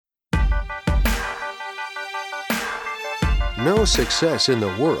No success in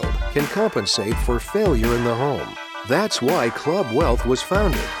the world can compensate for failure in the home. That's why Club Wealth was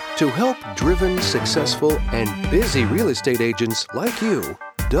founded, to help driven, successful, and busy real estate agents like you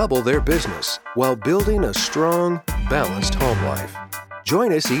double their business while building a strong, balanced home life.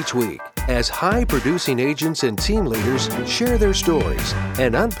 Join us each week as high-producing agents and team leaders share their stories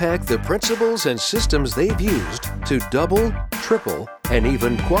and unpack the principles and systems they've used to double, triple, and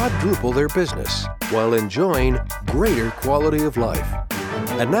even quadruple their business while enjoying greater quality of life.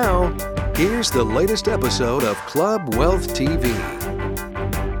 And now, here's the latest episode of Club Wealth TV.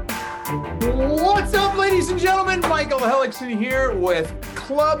 What's up, ladies and gentlemen? Michael Hellickson here with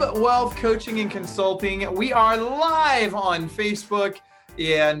Club Wealth Coaching and Consulting. We are live on Facebook,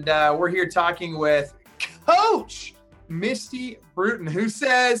 and we're here talking with Coach Misty Bruton, who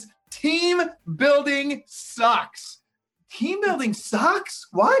says team building sucks. Team building sucks?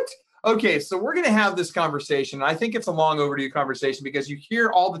 What? Okay, so we're going to have this conversation. I think it's a long overdue conversation because you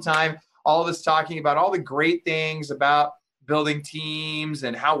hear all the time, all of us talking about all the great things about building teams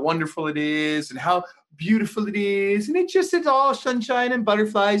and how wonderful it is and how beautiful it is. And it's all sunshine and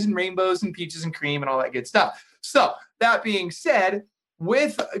butterflies and rainbows and peaches and cream and all that good stuff. So that being said,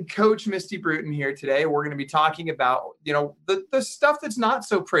 with Coach Misty Bruton here today, we're going to be talking about, the stuff that's not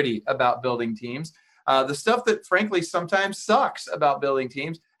so pretty about building teams, the stuff that frankly sometimes sucks about building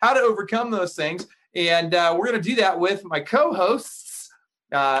teams, how to overcome those things. And we're going to do that with my co-hosts.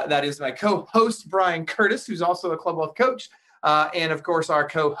 That is my co-host, Brian Curtis, who's also a Club Wealth coach. And of course, our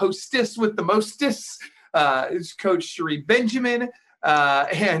co-hostess with the mostess is Coach Cherie Benjamin.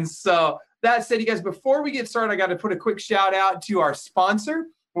 And so that said, you guys, before we get started, I got to put a quick shout out to our sponsor,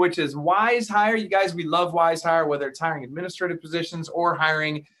 which is WiseHire. You guys, we love WiseHire, whether it's hiring administrative positions or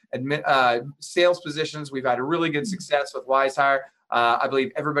hiring sales positions. We've had a really good success with WiseHire. I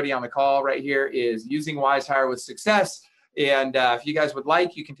believe everybody on the call right here is using WiseHire with success. And if you guys would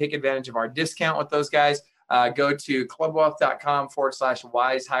like, you can take advantage of our discount with those guys. Go to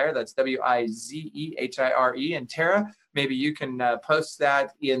clubwealth.com/WiseHire. That's WIZEHIRE. And Tara, maybe you can post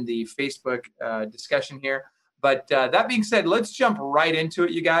that in the Facebook discussion here. But that being said, let's jump right into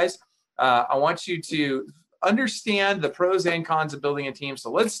it, you guys. I want you to understand the pros and cons of building a team.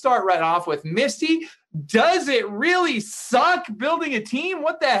 So let's start right off with Misty. Does it really suck building a team?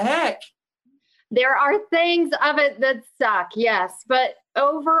 What the heck? There are things of it that suck, yes. But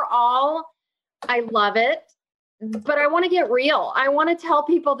overall, I love it. But I want to get real. I want to tell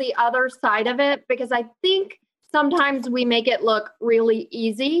people the other side of it because I think sometimes we make it look really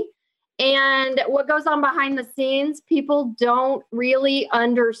easy. And what goes on behind the scenes, people don't really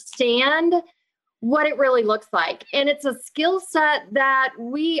understand what it really looks like. And it's a skill set that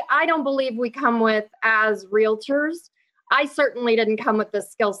I don't believe we come with as realtors. I certainly didn't come with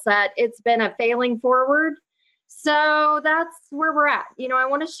this skill set. It's been a failing forward. So that's where we're at. I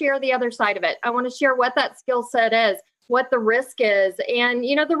want to share the other side of it. I want to share what that skill set is, what the risk is, and,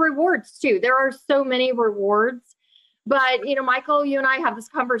 the rewards too. There are so many rewards. But, Michael, you and I have this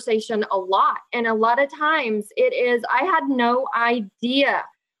conversation a lot. And a lot of times I had no idea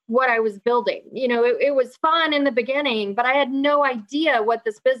what I was building. It was fun in the beginning, but I had no idea what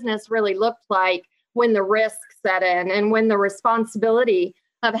this business really looked like when the risk set in and when the responsibility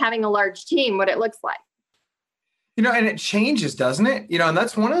of having a large team, what it looks like. And it changes, doesn't it? And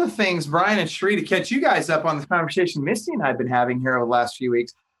that's one of the things, Brian and Cherie, to catch you guys up on the conversation Misty and I have been having here over the last few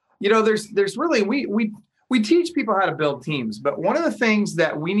weeks. There's really, we teach people how to build teams, but one of the things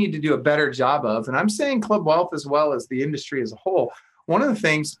that we need to do a better job of, and I'm saying Club Wealth as well as the industry as a whole, one of the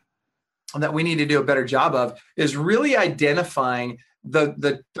things that we need to do a better job of is really identifying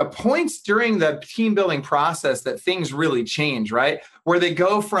the points during the team building process that things really change, right? Where they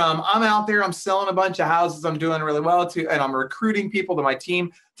go from, I'm out there, I'm selling a bunch of houses, I'm doing really well and I'm recruiting people to my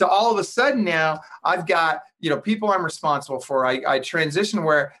team, to all of a sudden now I've got, people I'm responsible for. I transition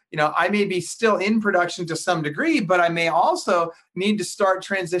where, I may be still in production to some degree, but I may also need to start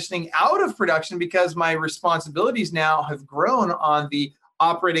transitioning out of production because my responsibilities now have grown on the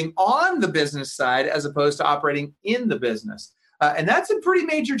operating on the business side as opposed to operating in the business. And that's a pretty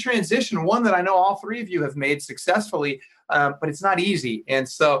major transition, one that I know all three of you have made successfully, but it's not easy. And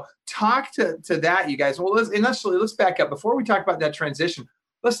so talk to that, you guys. Well, let's back up. Before we talk about that transition,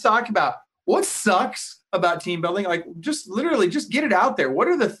 let's talk about what sucks about team building. Like just get it out there. What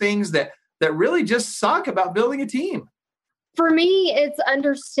are the things that really just suck about building a team? For me, it's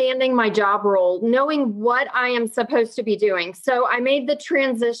understanding my job role, knowing what I am supposed to be doing. So I made the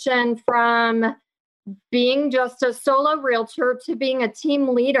transition from being just a solo realtor to being a team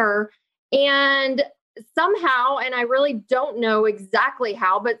leader. And somehow, and I really don't know exactly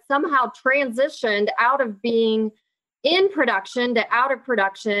how, but somehow transitioned out of being in production to out of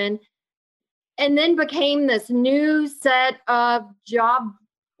production, and then became this new set of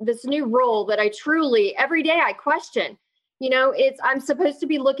this new role that I truly, every day I question. I'm supposed to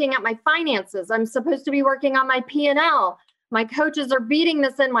be looking at my finances. I'm supposed to be working on my P&L. My coaches are beating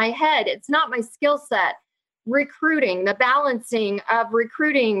this in my head. It's not my skill set. Recruiting, the balancing of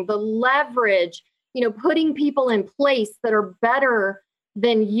recruiting, the leverage, putting people in place that are better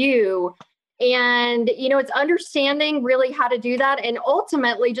than you. And, it's understanding really how to do that, and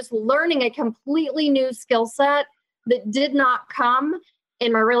ultimately just learning a completely new skill set that did not come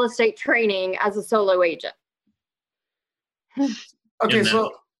in my real estate training as a solo agent. Okay,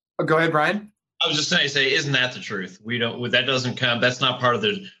 so go ahead, Brian. I was just going to say, isn't that the truth? That doesn't come. That's not part of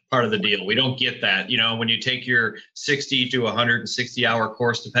the deal. We don't get that. When you take your 60 to 160 hour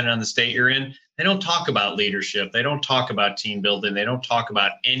course, depending on the state you're in, they don't talk about leadership. They don't talk about team building. They don't talk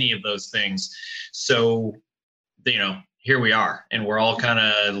about any of those things. So, here we are, and we're all kind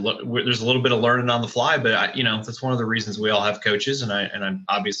of, there's a little bit of learning on the fly, but that's one of the reasons we all have coaches, and I'm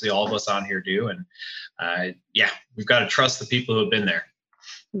obviously all of us on here do. And we've got to trust the people who have been there.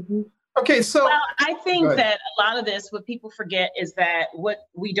 Mm-hmm. Okay, so I think that a lot of this, what people forget is that what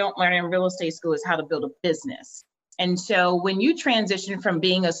we don't learn in real estate school is how to build a business. And so when you transition from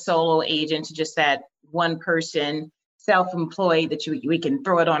being a solo agent to just that one person, self-employed, that we can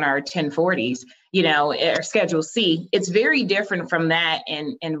throw it on our 1040s, or Schedule C, it's very different from that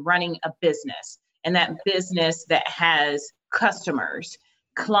and running a business, and that business that has customers,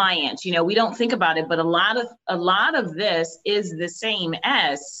 clients. We don't think about it, but a lot of this is the same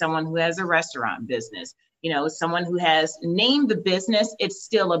as someone who has a restaurant business, someone who has named the business, it's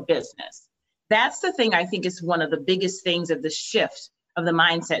still a business. That's the thing I think is one of the biggest things of the shift, of the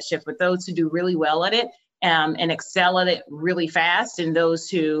mindset shift, with those who do really well at it and excel at it really fast, and those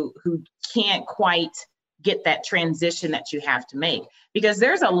who can't quite get that transition that you have to make, because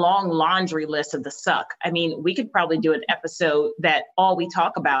there's a long laundry list of the suck. I mean, we could probably do an episode that all we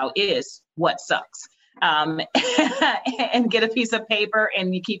talk about is what sucks, and get a piece of paper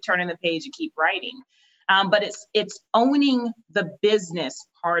and you keep turning the page and keep writing. But it's owning the business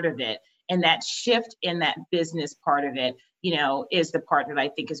part of it, and that shift in that business part of it, is the part that I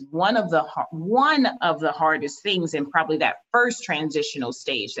think is one of the hardest things, and probably that first transitional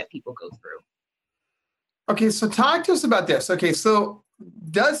stage that people go through. Okay, so talk to us about this. Okay, so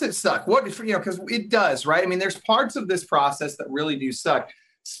does it suck? Because it does, right? I mean, there's parts of this process that really do suck.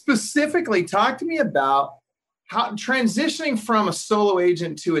 Specifically, talk to me about how transitioning from a solo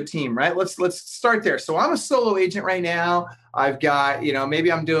agent to a team, right? Let's start there. So I'm a solo agent right now. I've got,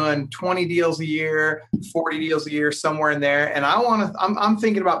 maybe I'm doing 20 deals a year, 40 deals a year, somewhere in there. And I'm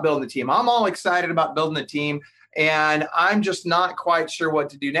thinking about building a team. I'm all excited about building a team, and I'm just not quite sure what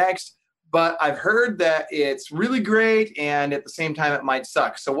to do next. But I've heard that it's really great, and at the same time, it might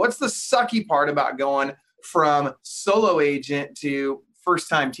suck. So what's the sucky part about going from solo agent to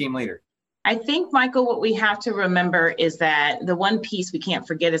first-time team leader? I think, Michael, what we have to remember is that the one piece we can't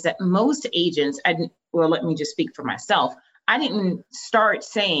forget is that most agents, let me just speak for myself. I didn't start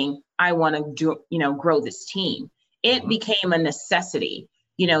saying, I want to grow this team. It became a necessity,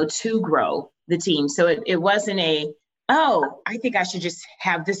 to grow the team. So it wasn't I think I should just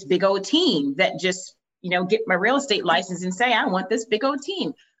have this big old team that just, get my real estate license and say, I want this big old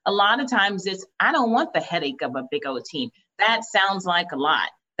team. A lot of times I don't want the headache of a big old team. That sounds like a lot.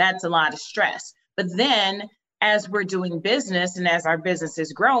 That's a lot of stress. But then as we're doing business and as our business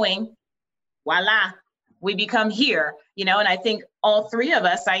is growing, voila, we become here, and I think all three of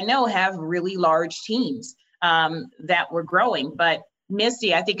us I know have really large teams that we're growing. But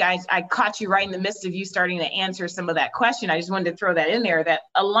Misty, I think I caught you right in the midst of you starting to answer some of that question. I just wanted to throw that in there, that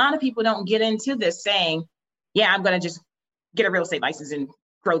a lot of people don't get into this saying, yeah, I'm going to just get a real estate license and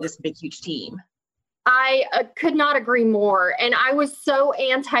grow this big, huge team. I could not agree more. And I was so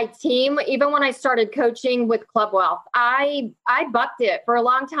anti-team. Even when I started coaching with Club Wealth, I bucked it for a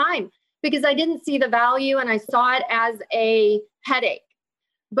long time because I didn't see the value and I saw it as a headache.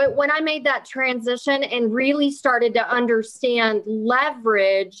 But when I made that transition and really started to understand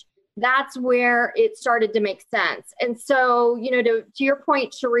leverage, that's where it started to make sense. And so, to your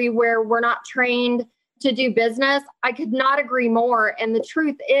point, Cherie, where we're not trained to do business, I could not agree more. And the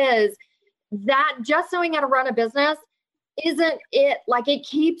truth is that just knowing how to run a business isn't it. Like, it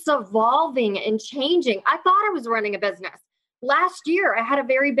keeps evolving and changing. I thought I was running a business. Last year, I had a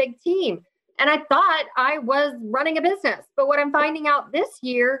very big team. And I thought I was running a business. But what I'm finding out this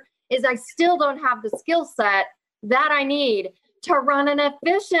year is I still don't have the skill set that I need to run an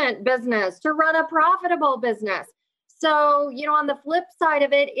efficient business, to run a profitable business. So, on the flip side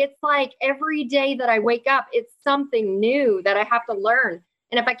of it, it's like every day that I wake up, it's something new that I have to learn.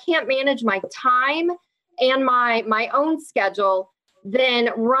 And if I can't manage my time and my own schedule, then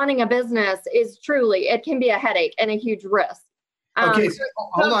running a business is truly, it can be a headache and a huge risk. Okay, so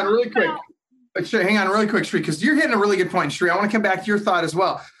hold on really quick. Hang on really quick, Sri, because you're hitting a really good point, Sri. I want to come back to your thought as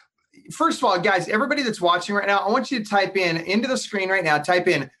well. First of all, guys, everybody that's watching right now, I want you to type into the screen right now, type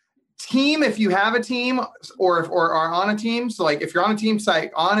in team if you have a team or are on a team. So like if you're on a team,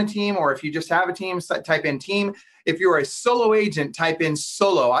 type on a team, or if you just have a team, type in team. If you're a solo agent, type in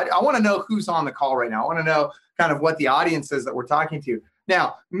solo. I want to know who's on the call right now. I want to know kind of what the audience is that we're talking to.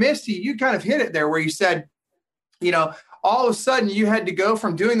 Now, Misty, you kind of hit it there where you said, all of a sudden you had to go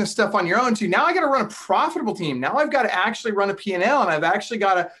from doing this stuff on your own to now I got to run a profitable team. Now I've got to actually run a P&L, and I've actually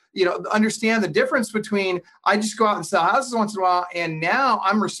got to, understand the difference between I just go out and sell houses once in a while, and now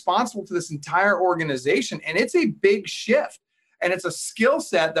I'm responsible to this entire organization. And it's a big shift, and it's a skill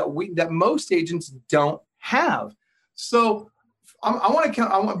set that most agents don't have. So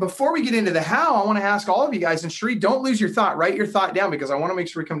before we get into the how, I want to ask all of you guys, and Sheree, don't lose your thought. Write your thought down because I want to make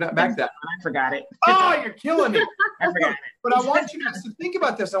sure we come back to that. I forgot it. Oh, you're killing me. I forgot it. But I want you guys to think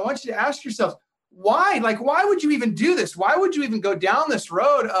about this. I want you to ask yourselves, why? Like, why would you even do this? Why would you even go down this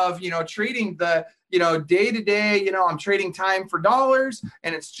road of, trading the, day to day, I'm trading time for dollars,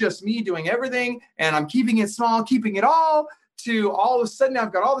 and it's just me doing everything, and I'm keeping it small, keeping it all, to all of a sudden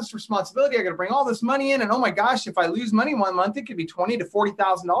I've got all this responsibility. I got to bring all this money in, and oh my gosh, if I lose money one month, it could be $20,000 to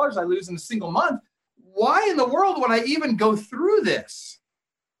 $40,000 I lose in a single month. Why in the world would I even go through this?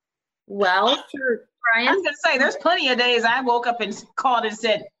 Well, Brian, I was going to say, there's plenty of days I woke up and called and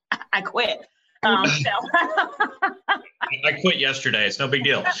said, I quit. I quit yesterday. It's no big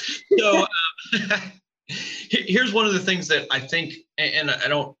deal. So here's one of the things that I think, and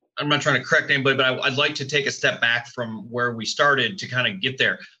I'm not trying to correct anybody, but I'd like to take a step back from where we started to kind of get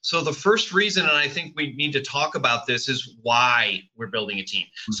there. So the first reason, and I think we need to talk about this, is why we're building a team.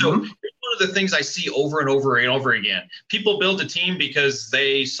 Mm-hmm. So here's one of the things I see over and over and over again. People build a team because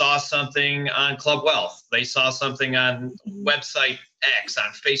they saw something on Club Wealth. They saw something on website X,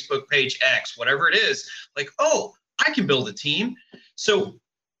 on Facebook page X, whatever it is. Like, oh, I can build a team. So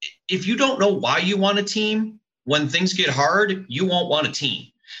if you don't know why you want a team, when things get hard, you won't want a team.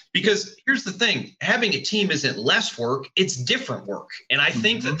 Because here's the thing, having a team isn't less work, it's different work. And I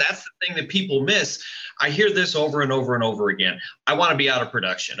think that that's the thing that people miss. I hear this over and over and over again. I want to be out of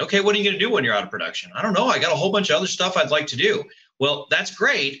production. Okay, what are you going to do when you're out of production? I don't know. I got a whole bunch of other stuff I'd like to do. Well, that's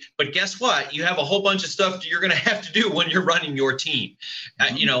great. But guess what? You have a whole bunch of stuff you're going to have to do when you're running your team.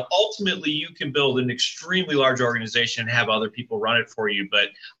 Ultimately, you can build an extremely large organization and have other people run it for you. But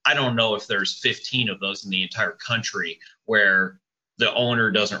I don't know if there's 15 of those in the entire country where the owner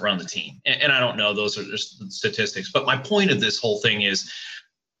doesn't run the team. And I don't know, those are just statistics. But my point of this whole thing is,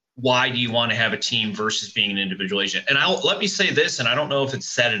 why do you want to have a team versus being an individual agent? And let me say this, and I don't know if it's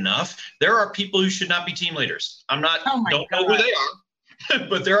said enough. There are people who should not be team leaders. Don't know who they are,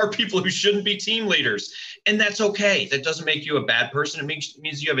 but there are people who shouldn't be team leaders. And that's okay. That doesn't make you a bad person. It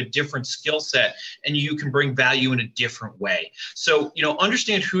means you have a different skill set and you can bring value in a different way. So,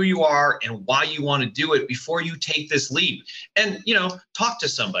 understand who you are and why you want to do it before you take this leap. And, talk to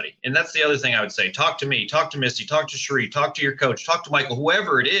somebody. And that's the other thing I would say. Talk to me, talk to Misty, talk to Sheree, talk to your coach, talk to Michael,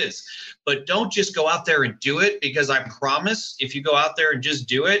 whoever it is. But don't just go out there and do it, because I promise if you go out there and just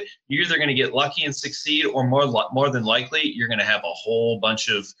do it, you're either going to get lucky and succeed, or more than likely, you're going to have a whole bunch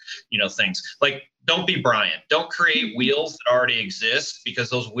of, things. Like, don't be Brian. Don't create wheels that already exist,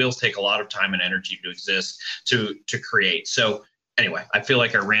 because those wheels take a lot of time and energy to exist, to create. So anyway, I feel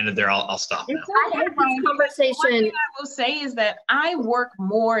like I ranted there. I'll stop now. I had this conversation. One thing I will say is that I work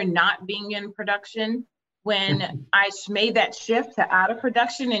more not being in production. When I made that shift to out of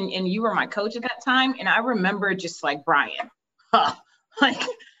production, and you were my coach at that time, and I remember just like, Brian, I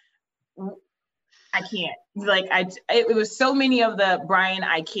can't. It was so many of the Brian,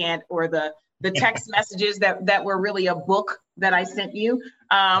 I can't, or the text messages that were really a book that I sent you.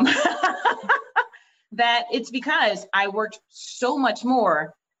 That it's because I worked so much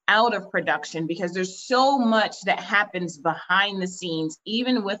more out of production, because there's so much that happens behind the scenes,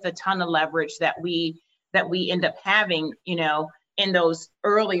 even with a ton of leverage that we end up having, in those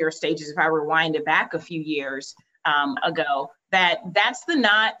earlier stages. If I rewind it back a few years ago, that's the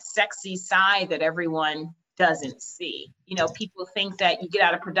not sexy side that everyone doesn't see. People think that you get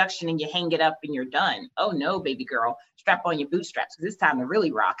out of production and you hang it up and you're done. Oh no, baby girl, strap on your bootstraps, because it's time to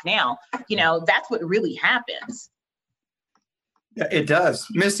really rock now. That's what really happens. Yeah, it does.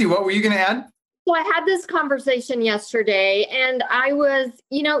 Misty, what were you going to add? So I had this conversation yesterday, and I was,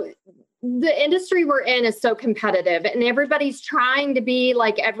 the industry we're in is so competitive and everybody's trying to be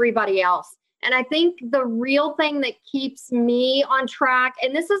like everybody else. And I think the real thing that keeps me on track,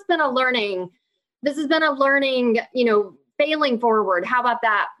 and this has been a learning, failing forward. How about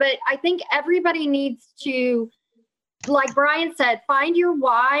that? But I think everybody needs to, like Brian said, find your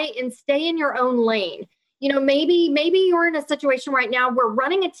why and stay in your own lane. Maybe you're in a situation right now where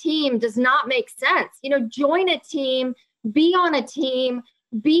running a team does not make sense. Join a team, be on a team,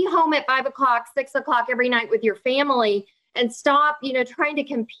 be home at 5 o'clock, 6 o'clock every night with your family, and stop, trying to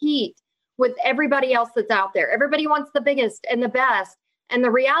compete with everybody else that's out there. Everybody wants the biggest and the best. And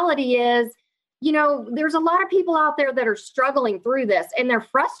the reality is, there's a lot of people out there that are struggling through this and they're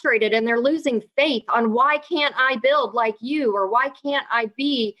frustrated and they're losing faith on why can't I build like you, or why can't I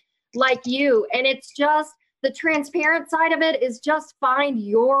be like you? And it's just the transparent side of it is just find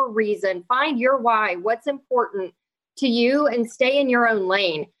your reason, find your why, what's important to you, and stay in your own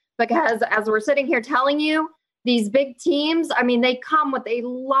lane. Because as we're sitting here telling you, these big teams, they come with a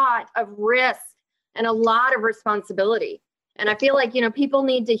lot of risk and a lot of responsibility. And I feel like, people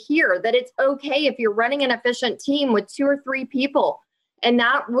need to hear that it's okay if you're running an efficient team with 2 or 3 people and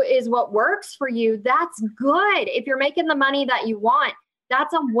that is what works for you. That's good. If you're making the money that you want,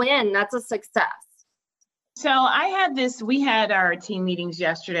 that's a win. That's a success. So we had our team meetings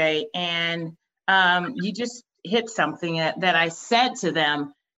yesterday, and you just hit something that I said to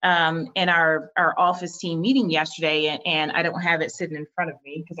them in our office team meeting yesterday, and I don't have it sitting in front of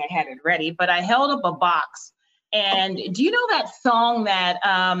me because I had it ready, but I held up a box. And do you know that song that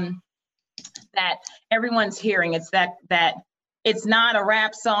everyone's hearing? It's that it's not a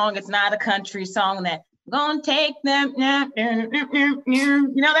rap song, it's not a country song, that gonna take them. You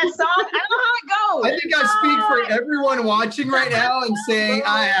know that song? I don't know how it goes. I think I speak for everyone watching right now and saying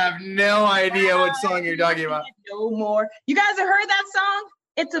I have no idea what song you're talking about. No more. You guys have heard that song?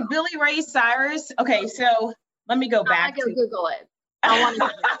 It's a Billy Ray Cyrus. Okay, so let me go back. I go Google it. I want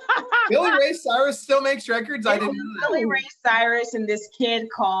to. Billy Ray Cyrus still makes records? I didn't know that. Billy Ray Cyrus and this kid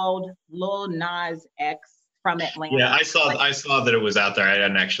called Lil Nas X from Atlanta. Yeah, I saw that it was out there. I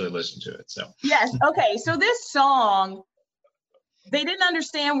didn't actually listen to it. So yes, okay. So this song, they didn't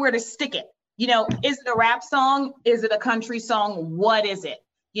understand where to stick it. Is it a rap song? Is it a country song? What is it?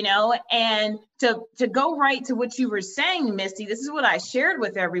 And to go right to what you were saying, Misty, this is what I shared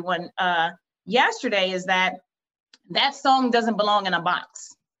with everyone yesterday, is that song doesn't belong in a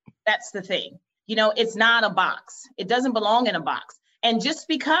box. That's the thing. It's not a box. It doesn't belong in a box. And just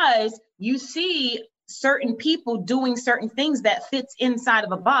because you see certain people doing certain things that fits inside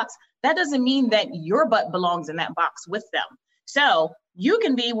of a box, that doesn't mean that your butt belongs in that box with them. So you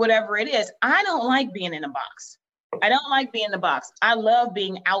can be whatever it is. I don't like being in a box. I don't like being in the box. I love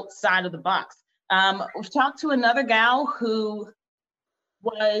being outside of the box. We've talked to another gal who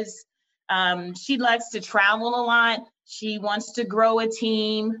was, she likes to travel a lot. She wants to grow a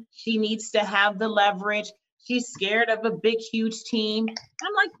team. She needs to have the leverage. She's scared of a big, huge team.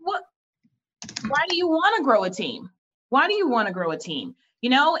 I'm like, what? Why do you want to grow a team? Why do you want to grow a team?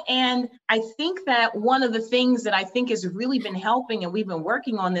 And I think that one of the things that I think has really been helping, and we've been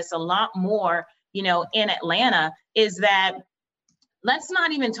working on this a lot more, in Atlanta, is that let's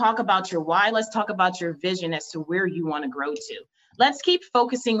not even talk about your why. Let's talk about your vision as to where you want to grow to. Let's keep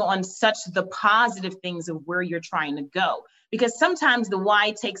focusing on the positive things of where you're trying to go, because sometimes the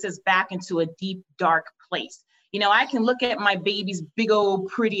why takes us back into a deep, dark place. I can look at my baby's big old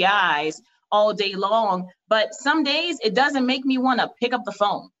pretty eyes all day long, but some days it doesn't make me want to pick up the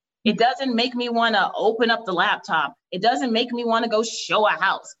phone. It doesn't make me want to open up the laptop. It doesn't make me want to go show a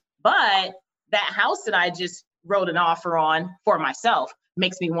house. But that house that I just wrote an offer on for myself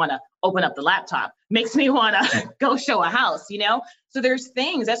makes me want to open up the laptop, makes me want to go show a house, So there's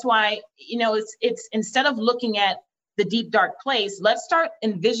things, that's why, it's instead of looking at the deep, dark place, let's start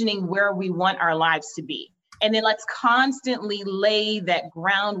envisioning where we want our lives to be. And then let's constantly lay that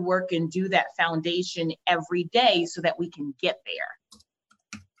groundwork and do that foundation every day so that we can get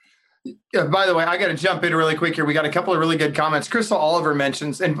there. Yeah, by the way, I got to jump in really quick here. We got a couple of really good comments. Crystal Oliver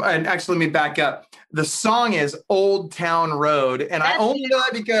mentions, and actually, let me back up. The song is Old Town Road. And I only know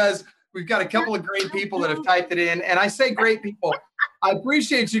that because we've got a couple of great people that have typed it in. And I say great people. I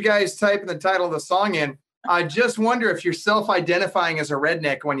appreciate you guys typing the title of the song in. I just wonder if you're self-identifying as a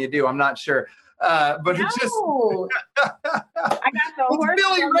redneck when you do. I'm not sure. But no. It's just I got the horse.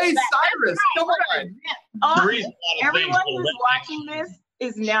 Billy Ray Cyrus. Come on. Everyone who's watching this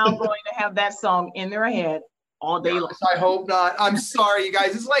is now going to have that song in their head all day long. I hope not. I'm sorry, you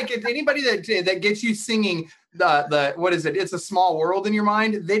guys. It's like if anybody that gets you singing the what is it? It's a Small World in your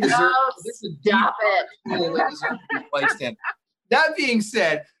mind. They deserve this. Stop it. That deserve to be placed in. That being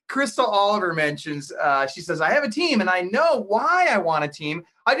said, Crystal Oliver mentions, she says, I have a team and I know why I want a team.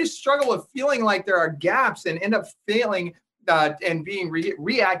 I just struggle with feeling like there are gaps and end up failing and being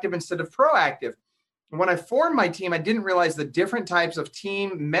reactive instead of proactive. When I formed my team, I didn't realize the different types of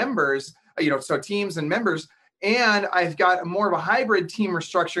team members, so teams and members, and I've got more of a hybrid team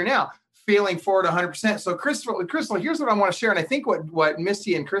structure now, failing forward 100%. So Crystal, here's what I want to share. And I think what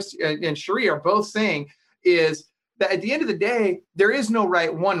Misty and Cherie are both saying is that at the end of the day, there is no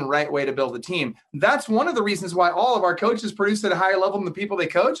one right way to build a team. That's one of the reasons why all of our coaches produce at a higher level than the people they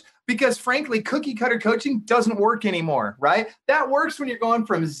coach, because frankly, cookie cutter coaching doesn't work anymore, right? That works when you're going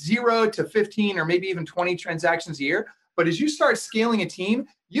from 0 to 15 or maybe even 20 transactions a year. But as you start scaling a team,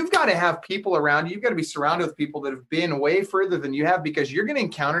 you've got to have people around you. You've got to be surrounded with people that have been way further than you have, because you're going to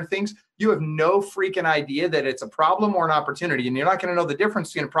encounter things. You have no freaking idea that it's a problem or an opportunity. And you're not going to know the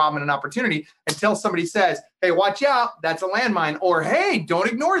difference between a problem and an opportunity until somebody says, hey, watch out, that's a landmine. Or, hey, don't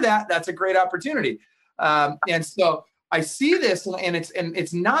ignore that. That's a great opportunity. And so I see this, and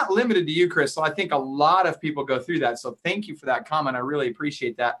it's not limited to you, Chris. So I think a lot of people go through that. So thank you for that comment. I really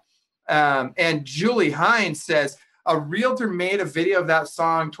appreciate that. And Julie Hines says, a realtor made a video of that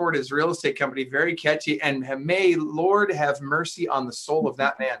song toward his real estate company, very catchy, and may Lord have mercy on the soul of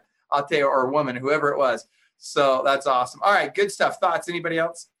that man, I'll tell you, or woman, whoever it was. So that's awesome. All right, good stuff. Thoughts? Anybody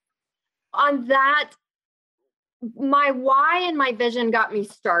else? On that, my why and my vision got me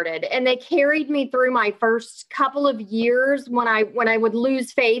started, and they carried me through my first couple of years when I would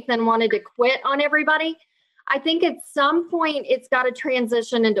lose faith and wanted to quit on everybody. I think at some point it's got to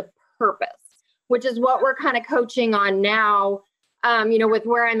transition into purpose, which is what we're kind of coaching on now, with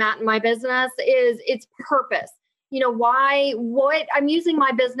where I'm at in my business, is it's purpose. What I'm using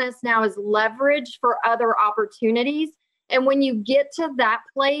my business now as leverage for other opportunities. And when you get to that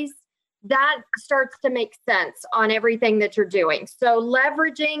place, that starts to make sense on everything that you're doing. So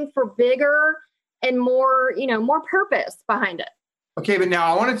leveraging for bigger and more, more purpose behind it. Okay, but now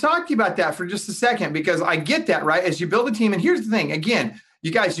I want to talk to you about that for just a second, because I get that, right? As you build a team, and here's the thing, again,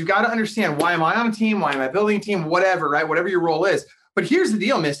 you guys, you've got to understand, why am I on a team? Why am I building a team? Whatever, right? Whatever your role is. But here's the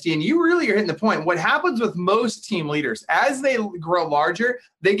deal, Misty, and you really are hitting the point. What happens with most team leaders, as they grow larger,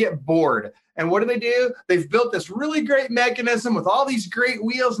 they get bored. And what do? They've built this really great mechanism with all these great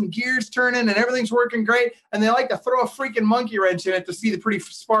wheels and gears turning and everything's working great. And they like to throw a freaking monkey wrench in it to see the pretty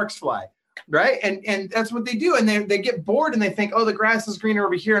sparks fly, right? And that's what they do. And they get bored and they think, oh, the grass is greener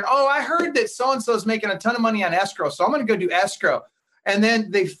over here. And, oh, I heard that so-and-so is making a ton of money on escrow, so I'm going to go do escrow. And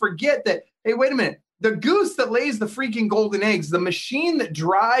then they forget that, hey, wait a minute, the goose that lays the freaking golden eggs, the machine that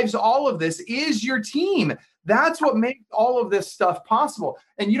drives all of this is your team. That's what makes all of this stuff possible.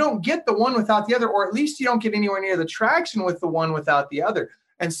 And you don't get the one without the other, or at least you don't get anywhere near the traction with the one without the other.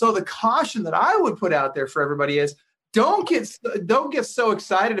 And so the caution that I would put out there for everybody is, don't get so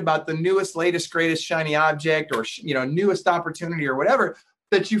excited about the newest, latest, greatest shiny object, or newest opportunity or whatever,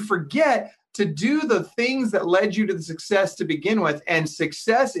 that you forget to do the things that led you to the success to begin with. And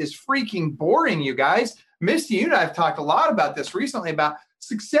success is freaking boring, you guys. Misty, you and I have talked a lot about this recently, about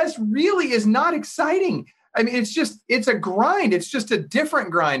success really is not exciting. I mean, it's a grind. It's just a different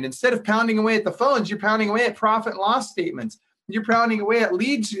grind. Instead of pounding away at the phones, you're pounding away at profit and loss statements. You're pounding away at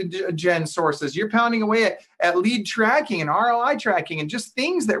lead gen sources. You're pounding away at lead tracking and ROI tracking, and just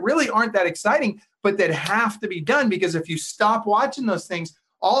things that really aren't that exciting, but that have to be done, because if you stop watching those things,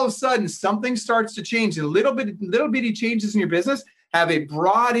 all of a sudden something starts to change, and little bitty changes in your business have a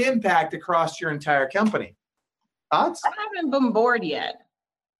broad impact across your entire company. Thoughts? I haven't been bored yet.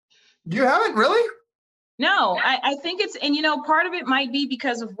 You haven't really? No, I think it's, and part of it might be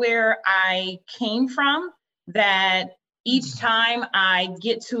because of where I came from, that each time I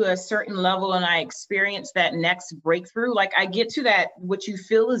get to a certain level and I experience that next breakthrough, like I get to that, what you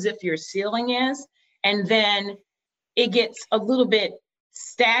feel as if your ceiling is, and then it gets a little bit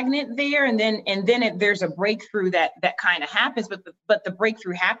stagnant there, and then there's a breakthrough that kind of happens, but the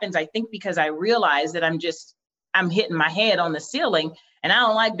breakthrough happens, I think, because I realize that I'm hitting my head on the ceiling, and I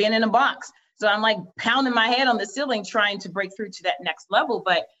don't like being in a box, so I'm like pounding my head on the ceiling trying to break through to that next level.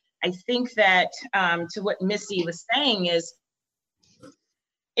 But I think that to what Missy was saying is,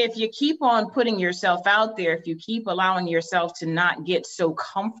 if you keep on putting yourself out there, if you keep allowing yourself to not get so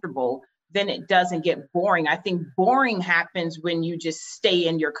comfortable, then it doesn't get boring. I think boring happens when you just stay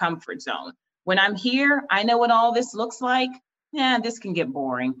in your comfort zone. When I'm here, I know what all this looks like. Yeah, this can get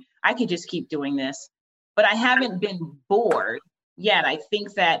boring. I could just keep doing this. But I haven't been bored yet. I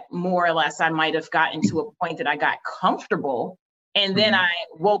think that more or less I might have gotten to a point that I got comfortable. And then I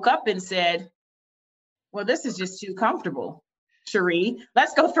woke up and said, well, this is just too comfortable. Cherie,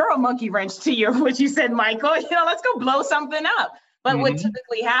 let's go throw a monkey wrench to you, what you said, Michael. Let's go blow something up. But what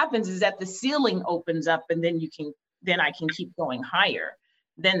typically happens is that the ceiling opens up, and then I can keep going higher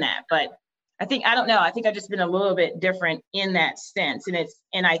than that. But I don't know. I think I've just been a little bit different in that sense.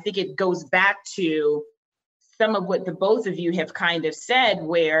 And I think it goes back to some of what the both of you have kind of said,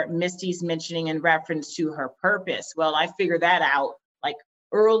 where Misty's mentioning in reference to her purpose. Well, I figured that out like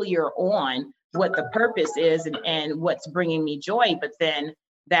earlier on, what the purpose is and what's bringing me joy. But then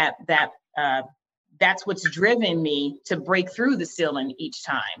that's what's driven me to break through the ceiling each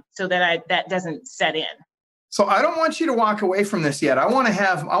time, so that doesn't set in. So I don't want you to walk away from this yet. I want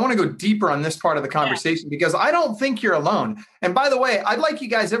to go deeper on this part of the conversation, because I don't think you're alone. And by the way, I'd like you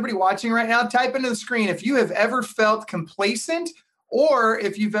guys, everybody watching right now, type into the screen if you have ever felt complacent, or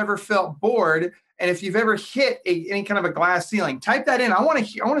if you've ever felt bored, and if you've ever hit any kind of a glass ceiling. Type that in. I want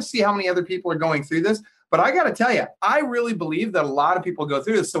to see how many other people are going through this. But I got to tell you, I really believe that a lot of people go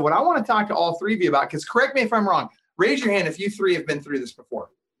through this. So what I want to talk to all three of you about, because correct me if I'm wrong, raise your hand if you three have been through this before.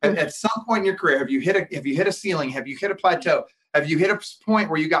 At some point in your career, have you hit a ceiling? Have you hit a plateau? Have you hit a point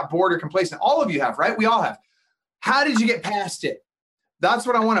where you got bored or complacent? All of you have, right? We all have. How did you get past it? That's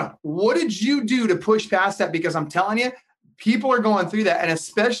what I want to. What did you do to push past that? Because I'm telling you, people are going through that. And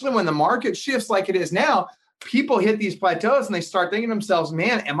especially when the market shifts like it is now, people hit these plateaus and they start thinking to themselves,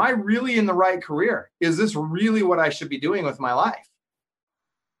 man, am I really in the right career? Is this really what I should be doing with my life?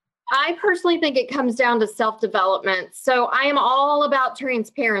 I personally think it comes down to self-development. So I am all about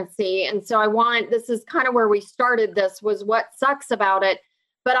transparency. And so this is kind of where we started this, was what sucks about it.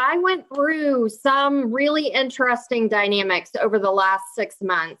 But I went through some really interesting dynamics over the last 6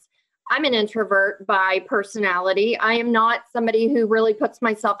 months. I'm an introvert by personality. I am not somebody who really puts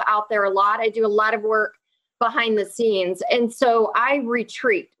myself out there a lot. I do a lot of work behind the scenes. And so I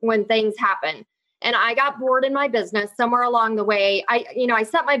retreat when things happen. And I got bored in my business somewhere along the way. I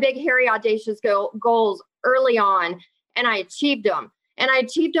set my big, hairy, audacious goals early on, and I achieved them. And I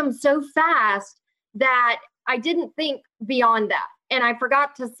achieved them so fast that I didn't think beyond that. And I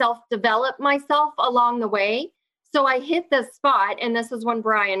forgot to self-develop myself along the way. So I hit this spot, and this is when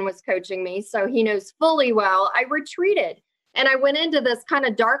Brian was coaching me, so he knows fully well. I retreated, and I went into this kind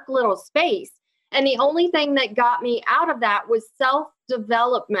of dark little space. And the only thing that got me out of that was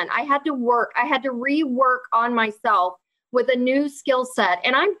self-development. I had to rework on myself with a new skill set.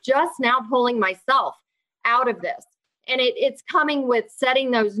 And I'm just now pulling myself out of this. And it's coming with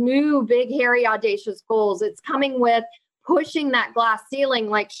setting those new big, hairy, audacious goals. It's coming with pushing that glass ceiling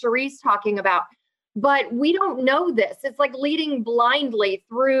like Sheree's talking about. But we don't know this. It's like leading blindly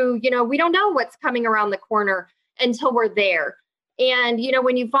through, we don't know what's coming around the corner until we're there. And,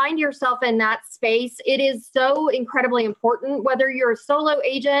 when you find yourself in that space, it is so incredibly important, whether you're a solo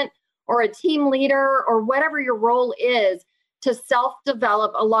agent or a team leader or whatever your role is, to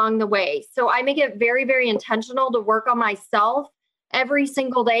self-develop along the way. So I make it very, very intentional to work on myself every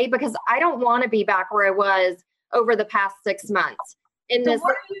single day, because I don't want to be back where I was over the past 6 months.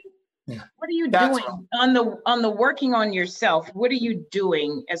 What are you doing on the working on yourself? What are you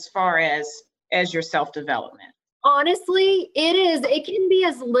doing as far as your self-development? Honestly, it can be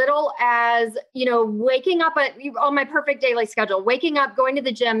as little as, waking up on my perfect daily schedule, waking up, going to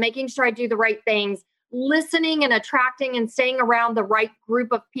the gym, making sure I do the right things, listening and attracting and staying around the right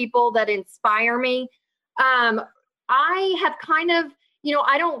group of people that inspire me. I have kind of,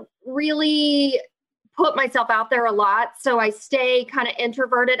 I don't really put myself out there a lot. So I stay kind of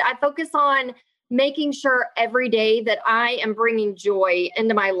introverted. I focus on making sure every day that I am bringing joy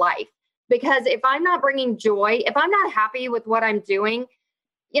into my life. Because if I'm not bringing joy, if I'm not happy with what I'm doing,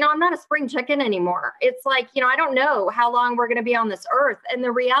 I'm not a spring chicken anymore. It's like, I don't know how long we're going to be on this earth. And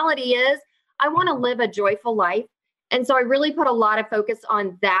the reality is, I want to live a joyful life. And so I really put a lot of focus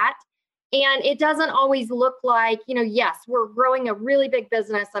on that. And it doesn't always look like, yes, we're growing a really big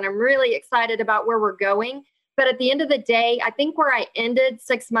business and I'm really excited about where we're going. But at the end of the day, I think where I ended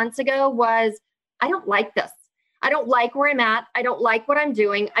 6 months ago was, I don't like this. I don't like where I'm at. I don't like what I'm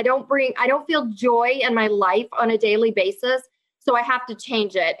doing. I don't feel joy in my life on a daily basis. So I have to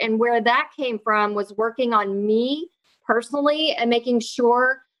change it. And where that came from was working on me personally and making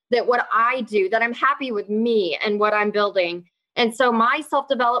sure that what I do, that I'm happy with me and what I'm building. And so my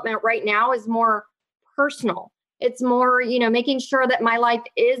self-development right now is more personal. It's more, making sure that my life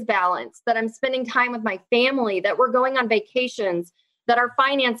is balanced, that I'm spending time with my family, that we're going on vacations, that our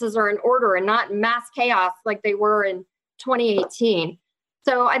finances are in order and not mass chaos like they were in 2018.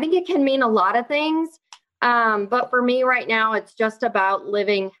 So I think it can mean a lot of things. But for me right now, it's just about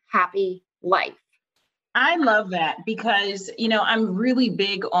living happy life. I love that because, I'm really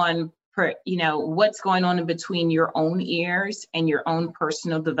big on, what's going on in between your own ears and your own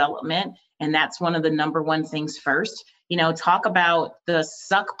personal development. And that's one of the number one things first. Talk about the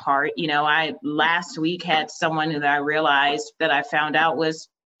suck part. I last week had someone that I realized that I found out was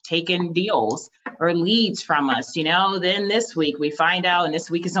taking deals or leads from us. Then this week we find out, and this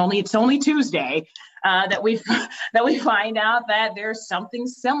week it's only Tuesday, that we find out that there's something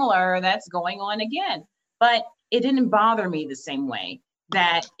similar that's going on again. But it didn't bother me the same way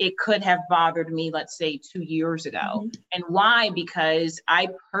that it could have bothered me, let's say 2 years ago. Mm-hmm. And why? Because I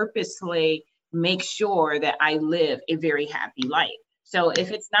purposely make sure that I live a very happy life. So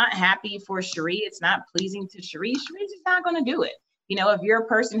if it's not happy for Cherie, it's not pleasing to Cherie, Cherie's just not going to do it. If you're a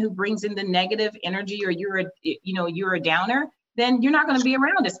person who brings in the negative energy, or you're a downer, then you're not going to be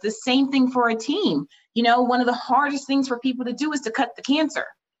around us. The same thing for a team. One of the hardest things for people to do is to cut the cancer.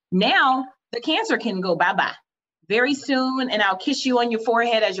 Now the cancer can go bye-bye very soon, and I'll kiss you on your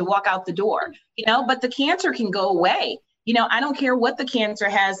forehead as you walk out the door, but the cancer can go away. I don't care what the cancer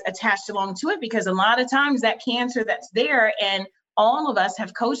has attached along to it, because a lot of times that cancer that's there, and all of us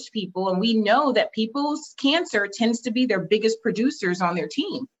have coached people, and we know that people's cancer tends to be their biggest producers on their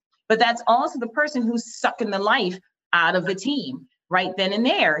team. But that's also the person who's sucking the life out of the team right then and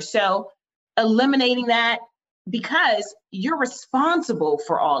there. So eliminating that, because you're responsible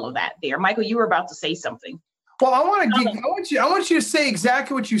for all of that there. Michael, you were about to say something. Well, I want you to say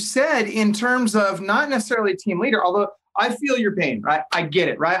exactly what you said in terms of not necessarily a team leader, although I feel your pain, right? I get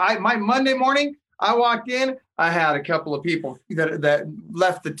it, right? My Monday morning, I walked in, I had a couple of people that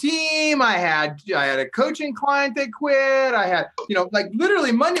left the team. I had a coaching client that quit. I had,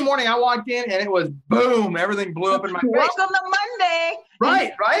 literally Monday morning, I walked in and it was boom, everything blew up in my face. Welcome to Monday.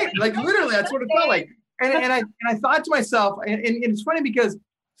 Right. Like literally, that's what it felt like. And I thought to myself, and it's funny because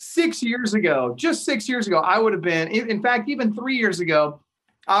 6 years ago, just 6 years ago, I would have been, in fact, even 3 years ago,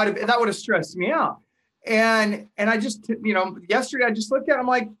 that would have stressed me out. And I just, yesterday I just looked at it, I'm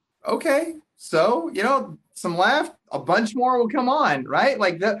like, okay, so, some left, a bunch more will come on, right?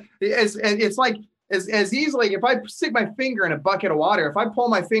 Like that, it's like as easily, if I stick my finger in a bucket of water, if I pull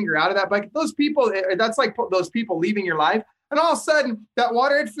my finger out of that bucket, those people, that's like those people leaving your life. And all of a sudden that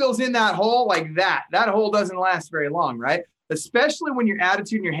water, it fills in that hole like that. That hole doesn't last very long, right? Especially when your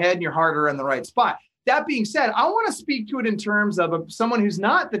attitude and your head and your heart are in the right spot. That being said, I want to speak to it in terms of someone who's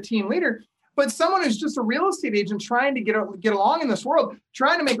not the team leader, but someone who's just a real estate agent trying to get along in this world,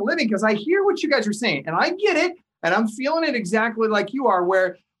 trying to make a living. Because I hear what you guys are saying, and I get it, and I'm feeling it exactly like you are,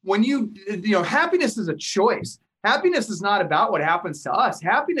 where when happiness is a choice. Happiness is not about what happens to us.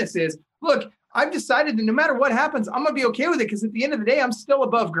 Happiness is, look, I've decided that no matter what happens, I'm going to be okay with it, because at the end of the day, I'm still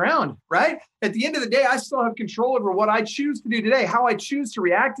above ground, right? At the end of the day, I still have control over what I choose to do today, how I choose to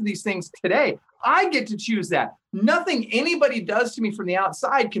react to these things today. I get to choose that. Nothing anybody does to me from the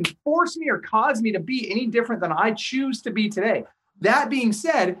outside can force me or cause me to be any different than I choose to be today. That being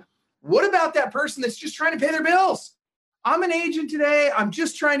said, what about that person that's just trying to pay their bills? I'm an agent today. I'm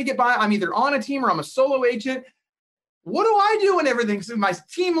just trying to get by. I'm either on a team or I'm a solo agent. What do I do when everything, so my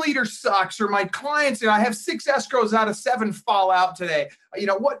team leader sucks, or my clients, I have 6 escrows out of 7 fall out today.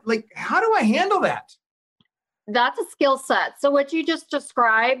 How do I handle that? That's a skill set. So what you just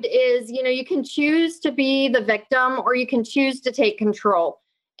described is, you can choose to be the victim or you can choose to take control.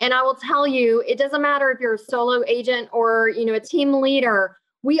 And I will tell you, it doesn't matter if you're a solo agent or, a team leader,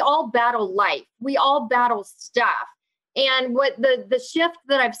 we all battle life. We all battle stuff. And what the shift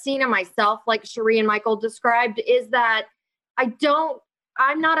that I've seen in myself, like Cherie and Michael described, is that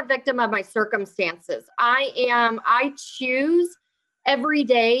I'm not a victim of my circumstances. I choose every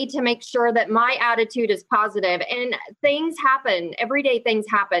day to make sure that my attitude is positive, and things happen. Everyday things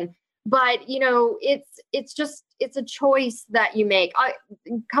happen, but it's a choice that you make.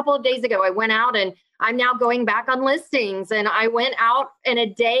 A couple of days ago, I went out, and I'm now going back on listings, and I went out in a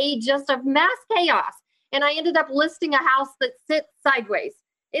day just of mass chaos. And I ended up listing a house that sits sideways.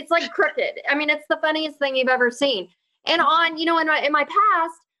 It's like crooked. I mean, it's the funniest thing you've ever seen. And in my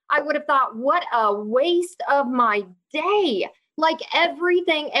past, I would have thought, what a waste of my day. Like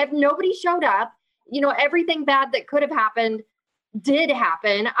everything, if nobody showed up, everything bad that could have happened did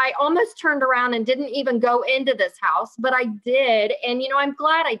happen. I almost turned around and didn't even go into this house, but I did. And, I'm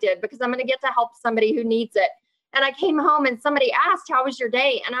glad I did, because I'm going to get to help somebody who needs it. And I came home and somebody asked, how was your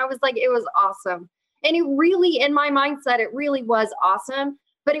day? And I was like, it was awesome. And it really, in my mindset, it really was awesome,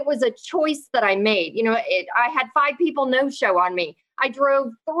 but it was a choice that I made. I had 5 people no show on me. I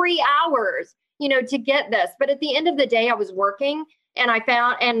drove 3 hours, to get this. But at the end of the day, I was working,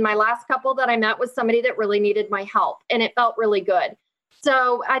 and my last couple that I met was somebody that really needed my help, and it felt really good.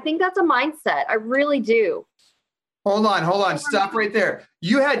 So I think that's a mindset. I really do. Hold on. Stop right there.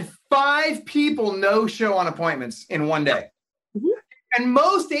 You had 5 people no show on appointments in one day. And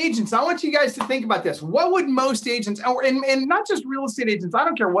most agents, I want you guys to think about this. What would most agents, and not just real estate agents, I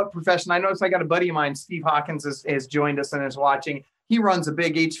don't care what profession. I noticed I got a buddy of mine, Steve Hawkins, has joined us and is watching. He runs a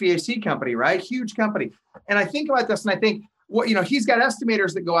big HVAC company, right? Huge company. And I think about this and I think, he's got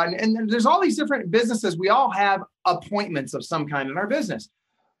estimators that go out and there's all these different businesses. We all have appointments of some kind in our business.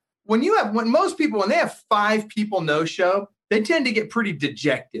 When most people, when they have 5 people no show, they tend to get pretty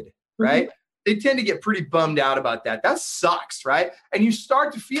dejected, right? Mm-hmm. They tend to get pretty bummed out about that. That sucks, right? And you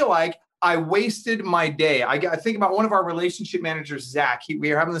start to feel like I wasted my day. I think about one of our relationship managers, Zach.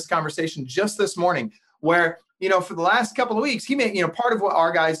 We were having this conversation just this morning where, for the last couple of weeks, he made, part of what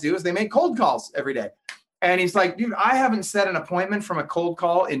our guys do is they make cold calls every day. And he's like, dude, I haven't set an appointment from a cold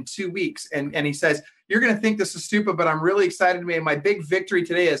call in 2 weeks. And he says, you're going to think this is stupid, but I'm really excited to make my big victory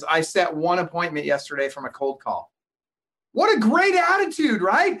today is I set 1 appointment yesterday from a cold call. What a great attitude,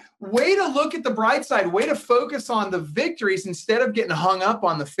 right? Way to look at the bright side, way to focus on the victories instead of getting hung up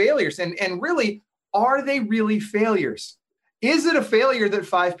on the failures. And really, are they really failures? Is it a failure that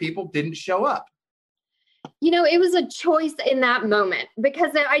 5 people didn't show up? It was a choice in that moment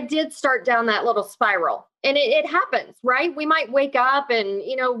because I did start down that little spiral and it happens, right? We might wake up and,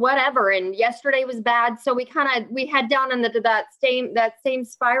 whatever. And yesterday was bad. So we head down into that same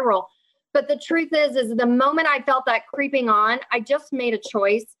spiral. But the truth is the moment I felt that creeping on, I just made a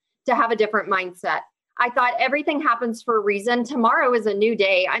choice to have a different mindset. I thought everything happens for a reason. Tomorrow is a new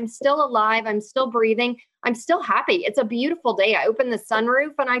day. I'm still alive. I'm still breathing. I'm still happy. It's a beautiful day. I opened the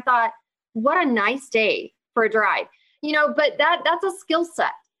sunroof and I thought, what a nice day for a drive, but that's a skill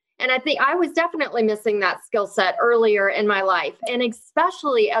set. And I think I was definitely missing that skill set earlier in my life. And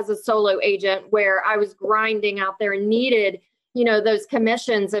especially as a solo agent where I was grinding out there and needed those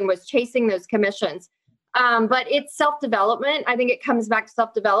commissions and was chasing those commissions. But it's self-development. I think it comes back to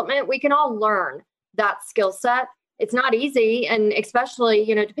self-development. We can all learn that skill set. It's not easy. And especially,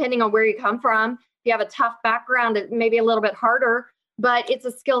 depending on where you come from, if you have a tough background, it may be a little bit harder, but it's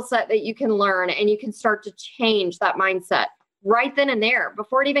a skill set that you can learn and you can start to change that mindset right then and there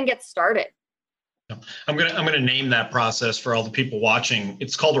before it even gets started. I'm gonna name that process for all the people watching.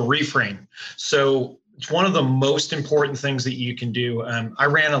 It's called a reframe. So it's one of the most important things that you can do. I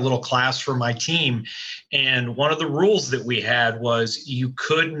ran a little class for my team, and one of the rules that we had was you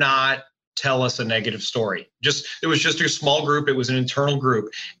could not tell us a negative story. It was just a small group. It was an internal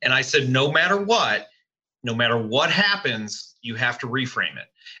group. And I said, no matter what happens, you have to reframe it.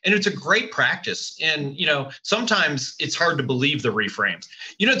 And it's a great practice. And, sometimes it's hard to believe the reframes.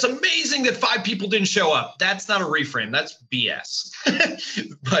 It's amazing that 5 people didn't show up. That's not a reframe. That's BS.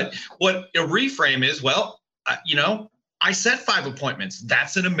 But what a reframe is, I set 5 appointments.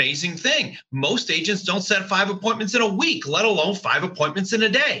 That's an amazing thing. Most agents don't set 5 appointments in a week, let alone 5 appointments in a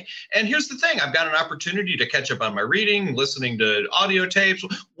day. And here's the thing. I've got an opportunity to catch up on my reading, listening to audio tapes,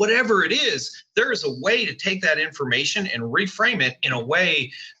 whatever it is. There is a way to take that information and reframe it in a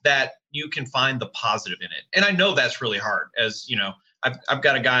way that you can find the positive in it. And I know that's really hard. As I've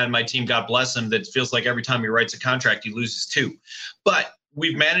got a guy on my team, God bless him, that feels like every time he writes a contract, he loses 2. But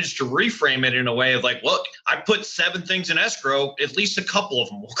we've managed to reframe it in a way of like, look, I put 7 things in escrow, at least a couple of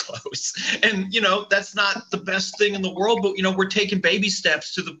them will close. And, that's not the best thing in the world, but, we're taking baby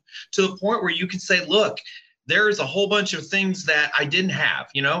steps to the point where you can say, look, there is a whole bunch of things that I didn't have.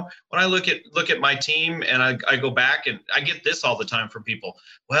 When I look at my team and I go back and I get this all the time from people.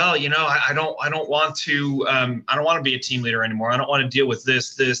 Well, I don't want to be a team leader anymore. I don't want to deal with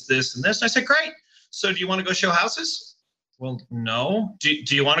this, and this. And I said, great. So do you want to go show houses? Well, no. Do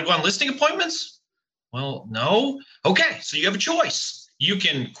you want to go on listing appointments? Well, no. Okay, so you have a choice. You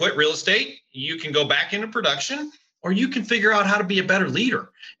can quit real estate, you can go back into production, or you can figure out how to be a better leader.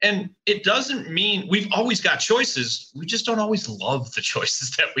 And it doesn't mean we've always got choices. We just don't always love the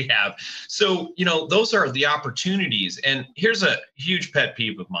choices that we have. So, those are the opportunities. And here's a huge pet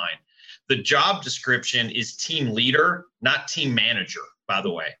peeve of mine. The job description is team leader, not team manager. By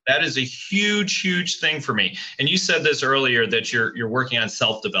the way, that is a huge, huge thing for me. And you said this earlier that you're working on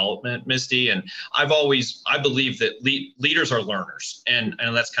self-development, Misty. And I believe that leaders are learners, and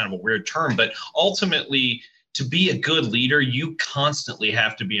that's kind of a weird term, but ultimately, to be a good leader, you constantly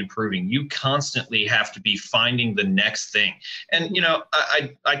have to be improving. You constantly have to be finding the next thing. And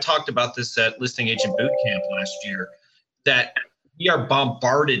I talked about this at Listing Agent Bootcamp last year, that we are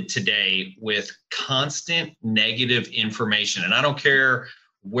bombarded today with constant negative information. And I don't care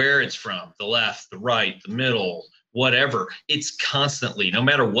where it's from, the left, the right, the middle, whatever. It's constantly, no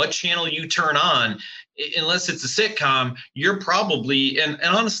matter what channel you turn on, unless it's a sitcom, you're probably, and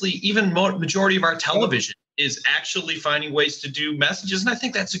honestly, even majority of our television is actually finding ways to do messages. And I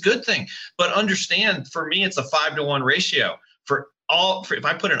think that's a good thing. But understand, for me, it's a 5-to-1 ratio. For if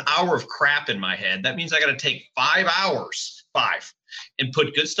I put an hour of crap in my head, that means I got to take 5 hours, and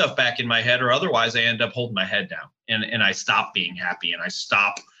put good stuff back in my head, or otherwise I end up holding my head down and I stop being happy and I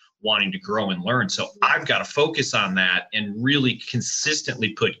stop wanting to grow and learn. So I've got to focus on that and really consistently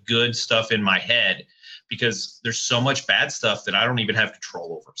put good stuff in my head, because there's so much bad stuff that I don't even have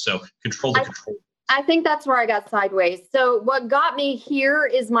control over. So control the control. I think that's where I got sideways. So what got me here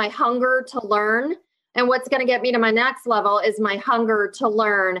is my hunger to learn. And what's going to get me to my next level is my hunger to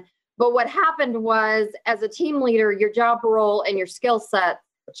learn. But what happened was, as a team leader, your job role and your skill set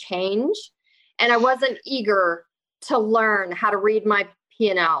change. And I wasn't eager to learn how to read my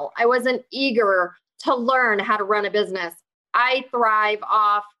P&L. I wasn't eager to learn how to run a business. I thrive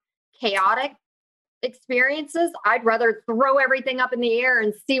off chaotic experiences. I'd rather throw everything up in the air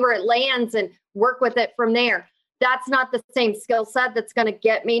and see where it lands and work with it from there. That's not the same skill set that's going to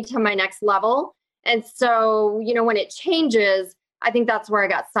get me to my next level. And so, when it changes, I think that's where I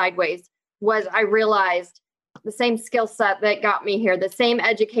got sideways, was I realized the same skill set that got me here, the same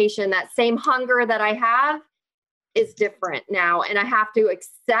education, that same hunger that I have is different now. And I have to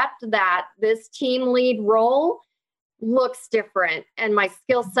accept that this team lead role looks different, and my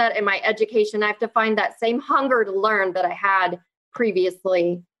skill set and my education, I have to find that same hunger to learn that I had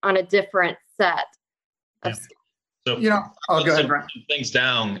previously on a different set of skills. So, go ahead, Brian. Things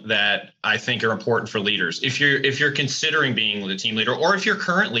down that I think are important for leaders. If you're considering being a team leader, or if you're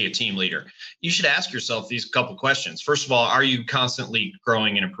currently a team leader, you should ask yourself these couple questions. First of all, are you constantly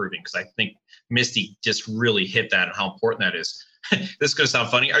growing and improving? Because I think Misty just really hit that and how important that is. This is going to sound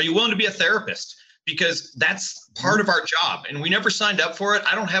funny. Are you willing to be a therapist? Because that's part of our job, and we never signed up for it.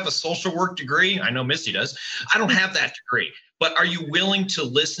 I don't have a social work degree. I know Misty does. I don't have that degree. But are you willing to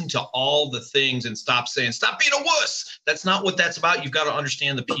listen to all the things and stop saying, stop being a wuss? That's not what that's about. You've got to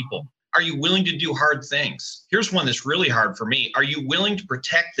understand the people. Are you willing to do hard things? Here's one that's really hard for me. Are you willing to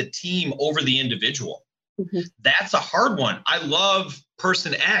protect the team over the individual? Mm-hmm. That's a hard one. I love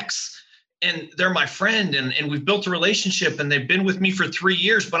person X, and they're my friend, and we've built a relationship, and they've been with me for 3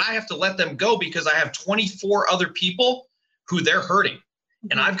 years, but I have to let them go because I have 24 other people who they're hurting. Mm-hmm.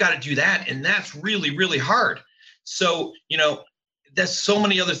 And I've got to do that. And that's really, really hard. So, there's so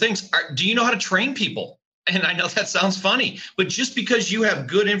many other things. Do you know how to train people? And I know that sounds funny, but just because you have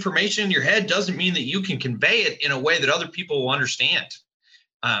good information in your head doesn't mean that you can convey it in a way that other people will understand.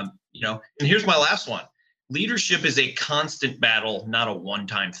 And here's my last one. Leadership is a constant battle, not a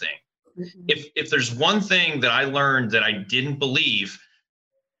one-time thing. Mm-hmm. If there's one thing that I learned that I didn't believe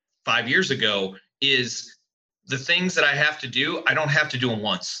 5 years ago, is the things that I have to do, I don't have to do them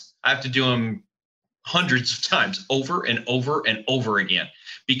once. I have to do them hundreds of times, over and over and over again,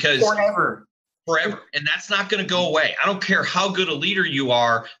 because forever. And that's not going to go away. I don't care how good a leader you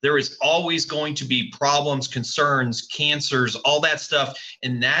are. There is always going to be problems, concerns, cancers, all that stuff.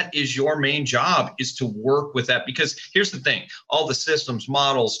 And that is your main job, is to work with that. Because here's the thing, all the systems,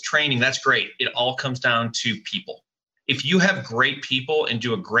 models, training, that's great. It all comes down to people. If you have great people and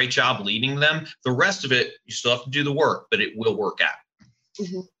do a great job leading them, the rest of it, you still have to do the work, but it will work out.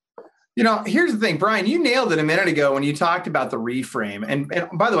 Mm-hmm. Here's the thing, Brian, you nailed it a minute ago when you talked about the reframe. And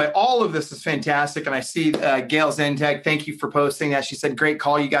by the way, all of this is fantastic. And I see Gail Zentech, thank you for posting that. She said, great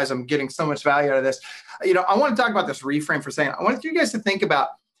call, you guys. I'm getting so much value out of this. I want to talk about this reframe for a second. I want you guys to think about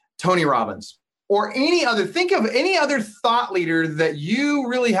Tony Robbins or think of any other thought leader that you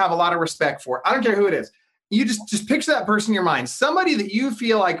really have a lot of respect for. I don't care who it is. You just picture that person in your mind, somebody that you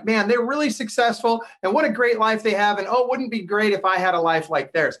feel like, man, they're really successful and what a great life they have. And it wouldn't be great if I had a life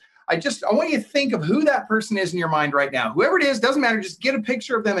like theirs. I want you to think of who that person is in your mind right now. Whoever it is, doesn't matter. Just get a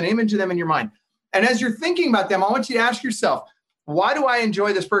picture of them, an image of them in your mind. And as you're thinking about them, I want you to ask yourself, why do I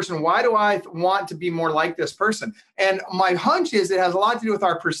enjoy this person? Why do I want to be more like this person? And my hunch is it has a lot to do with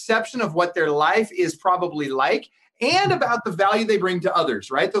our perception of what their life is probably like and about the value they bring to others,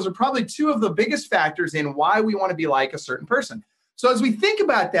 right? Those are probably two of the biggest factors in why we want to be like a certain person. So as we think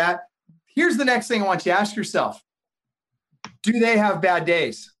about that, here's the next thing I want you to ask yourself. Do they have bad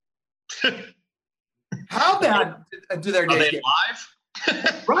days? How bad do their days get? Are they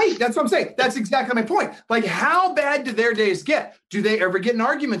live? Right. That's what I'm saying. That's exactly my point. Like, how bad do their days get? Do they ever get in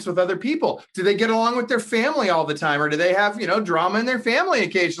arguments with other people? Do they get along with their family all the time? Or do they have, drama in their family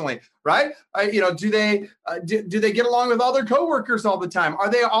occasionally? Right. Do they get along with all their coworkers all the time? Are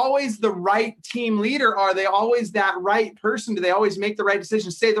they always the right team leader? Are they always that right person? Do they always make the right decision,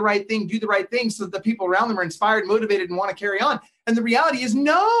 say the right thing, do the right thing so that the people around them are inspired, motivated, and want to carry on? And the reality is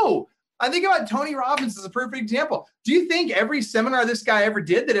no. I think about Tony Robbins as a perfect example. Do you think every seminar this guy ever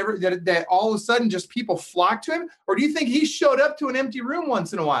did that all of a sudden just people flocked to him? Or do you think he showed up to an empty room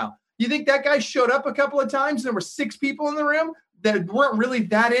once in a while? You think that guy showed up a couple of times and there were 6 people in the room? that weren't really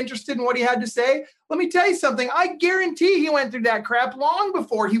that interested in what he had to say. Let me tell you something. I guarantee he went through that crap long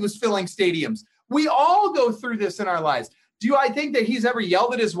before he was filling stadiums. We all go through this in our lives. Do I think that he's ever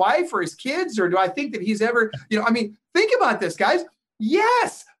yelled at his wife or his kids? Or do I think that he's ever, think about this, guys.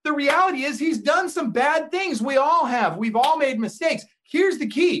 Yes, the reality is he's done some bad things. We all have. We've all made mistakes. Here's the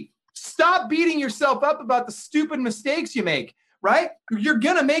key. Stop beating yourself up about the stupid mistakes you make, right? You're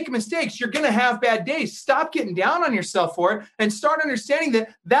going to make mistakes. You're going to have bad days. Stop getting down on yourself for it and start understanding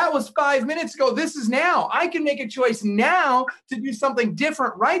that that was 5 minutes ago. This is now. I can make a choice now to do something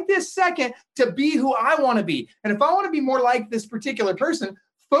different right this second to be who I want to be. And if I want to be more like this particular person,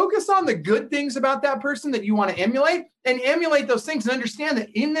 focus on the good things about that person that you want to emulate and emulate those things and understand that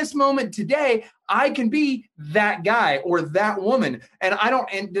in this moment today, I can be that guy or that woman. And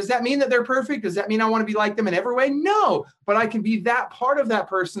does that mean that they're perfect? Does that mean I want to be like them in every way? No, but I can be that part of that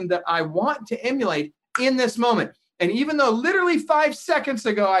person that I want to emulate in this moment. And even though literally 5 seconds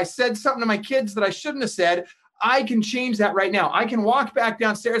ago, I said something to my kids that I shouldn't have said, I can change that right now. I can walk back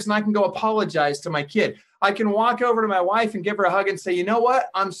downstairs and I can go apologize to my kid. I can walk over to my wife and give her a hug and say, you know what?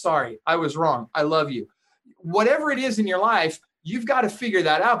 I'm sorry. I was wrong. I love you. Whatever it is in your life, you've got to figure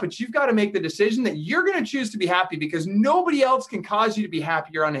that out, but you've got to make the decision that you're going to choose to be happy because nobody else can cause you to be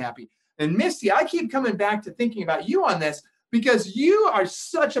happy or unhappy. And Misty, I keep coming back to thinking about you on this because you are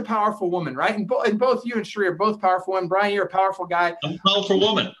such a powerful woman, right? And both you and Sheree are both powerful women. Brian, you're a powerful guy. I'm a powerful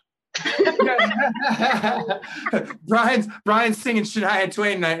woman. Brian's singing Shania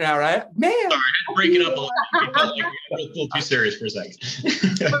Twain right now, right? Man, sorry, I had to break it up a little. It felt like we got a little too serious for a second.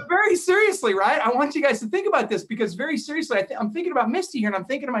 But very seriously, right? I want you guys to think about this because very seriously, I'm thinking about Misty here, and I'm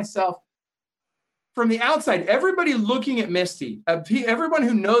thinking to myself, from the outside, everybody looking at Misty, everyone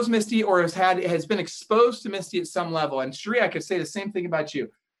who knows Misty or has been exposed to Misty at some level, and Sheree, I could say the same thing about you.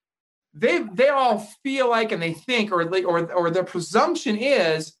 They all feel like, and they think, or the presumption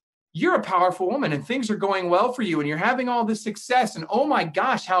is, you're a powerful woman and things are going well for you and you're having all this success. And oh my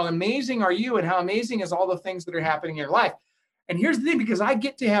gosh, how amazing are you? And how amazing is all the things that are happening in your life? And here's the thing, because I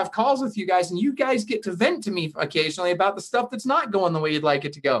get to have calls with you guys and you guys get to vent to me occasionally about the stuff that's not going the way you'd like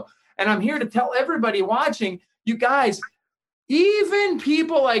it to go. And I'm here to tell everybody watching, you guys, even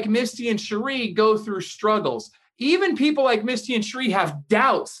people like Misty and Sheree go through struggles. Even people like Misty and Sheree have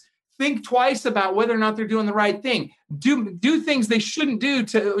doubts. Think twice about whether or not they're doing the right thing. Do things they shouldn't do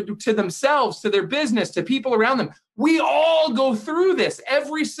to themselves, to their business, to people around them. We all go through this,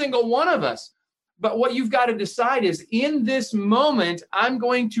 every single one of us. But what you've got to decide is, in this moment, I'm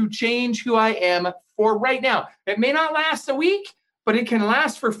going to change who I am for right now. It may not last a week, but it can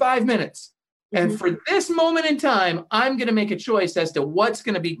last for 5 minutes. And for this moment in time, I'm going to make a choice as to what's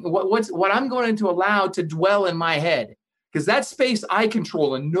going to be, what I'm going to allow to dwell in my head. Because that space I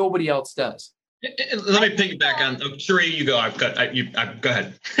control and nobody else does. Let me piggyback on Sheree. You go. Go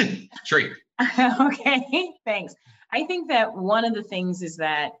ahead, Sheree. Okay, thanks. I think that one of the things is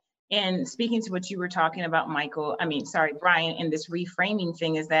that, and speaking to what you were talking about, Brian, in this reframing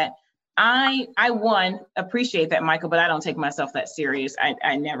thing, is that I appreciate that, Michael, but I don't take myself that serious.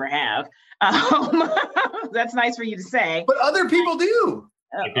 I never have. That's nice for you to say. But other people do.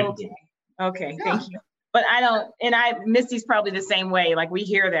 Okay, yeah. Thank you. But I don't, and Misty's probably the same way. Like, we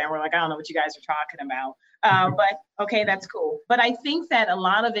hear that, we're like, I don't know what you guys are talking about. But okay, that's cool. But I think that a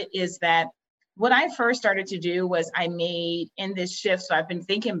lot of it is that what I first started to do was I made in this shift. So I've been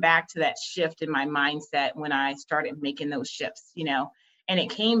thinking back to that shift in my mindset when I started making those shifts, and it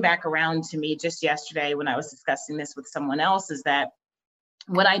came back around to me just yesterday when I was discussing this with someone else, is that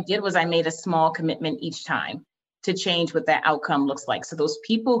what I did was I made a small commitment each time to change what that outcome looks like. So those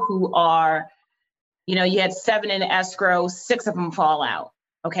people who are, you had 7 in escrow, 6 of them fall out.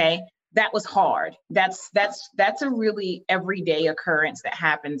 Okay. That was hard. That's a really everyday occurrence that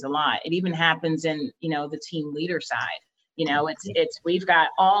happens a lot. It even happens in, the team leader side. We've got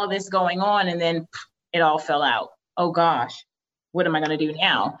all this going on and then it all fell out. Oh gosh, what am I going to do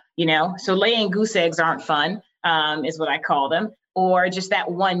now? So laying goose eggs aren't fun, is what I call them. Or just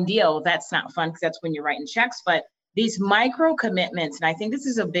that one deal, that's not fun because that's when you're writing checks. But these micro commitments, and I think this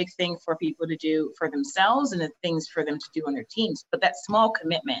is a big thing for people to do for themselves and the things for them to do on their teams, but that small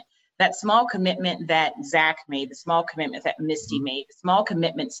commitment that Zach made, the small commitment that Misty made, the small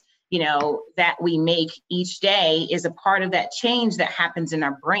commitments, that we make each day is a part of that change that happens in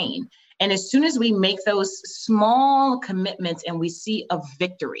our brain. And as soon as we make those small commitments and we see a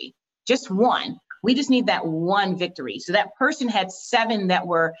victory, just one, we just need that one victory. So that person had 7 that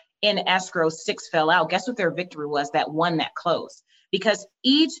were in escrow, 6 fell out. Guess what their victory was? That one that closed. Because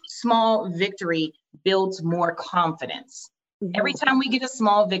each small victory builds more confidence. Every time we get a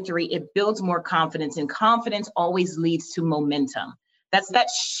small victory, it builds more confidence, and confidence always leads to momentum. That's that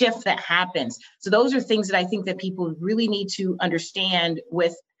shift that happens. So those are things that I think that people really need to understand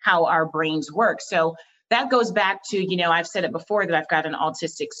with how our brains work. So that goes back to, I've said it before that I've got an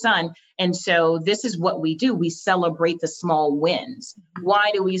autistic son. And so this is what we do. We celebrate the small wins.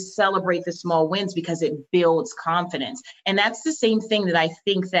 Why do we celebrate the small wins? Because it builds confidence. And that's the same thing that I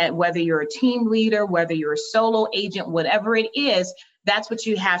think that whether you're a team leader, whether you're a solo agent, whatever it is, that's what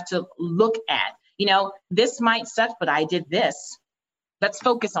you have to look at. This might suck, but I did this. Let's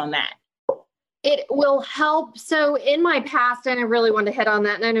focus on that. It will help. So in my past, and I really want to hit on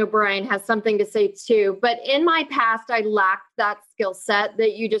that, and I know Brian has something to say too, but in my past, I lacked that skill set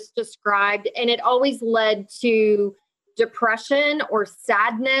that you just described, and it always led to depression or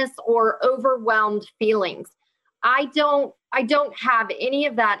sadness or overwhelmed feelings. I don't have any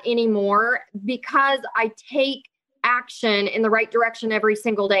of that anymore because I take action in the right direction every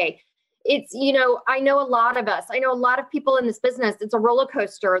single day. It's, I know a lot of us, I know a lot of people in this business, it's a roller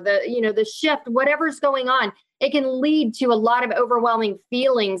coaster, the shift, whatever's going on, it can lead to a lot of overwhelming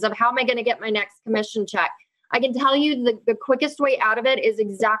feelings of how am I going to get my next commission check? I can tell you the quickest way out of it is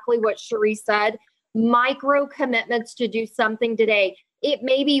exactly what Cherie said, micro commitments to do something today. It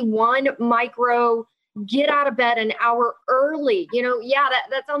may be one micro, get out of bed an hour early,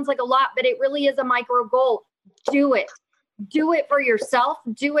 that sounds like a lot, but it really is a micro goal. Do it. Do it for yourself.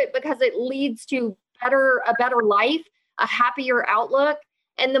 Do it because it leads to a better life, a happier outlook.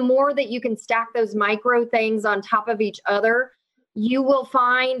 And the more that you can stack those micro things on top of each other, you will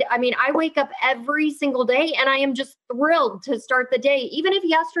find, I wake up every single day and I am just thrilled to start the day. Even if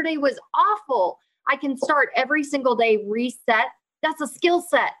yesterday was awful, I can start every single day, reset. That's a skill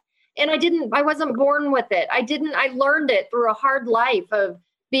set. And I wasn't born with it. I learned it through a hard life of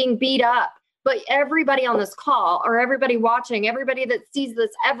being beat up. But everybody on this call or everybody watching, everybody that sees this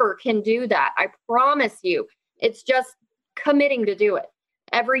ever can do that. I promise you. It's just committing to do it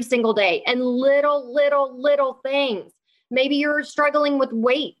every single day. And little things. Maybe you're struggling with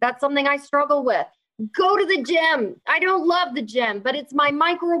weight. That's something I struggle with. Go to the gym. I don't love the gym, but it's my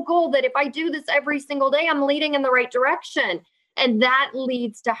micro goal that if I do this every single day, I'm leading in the right direction. And that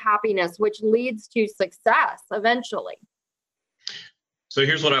leads to happiness, which leads to success eventually. So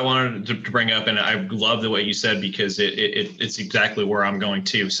here's what I wanted to bring up, and I love the way you said, because it's exactly where I'm going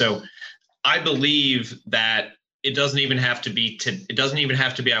to. So I believe that it doesn't even have to be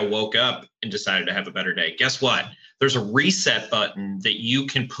I woke up and decided to have a better day. Guess what? There's a reset button that you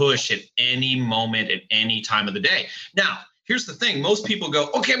can push at any moment, at any time of the day. Now, here's the thing. Most people go,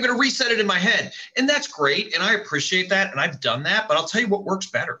 okay, I'm going to reset it in my head. And that's great. And I appreciate that. And I've done that. But I'll tell you what works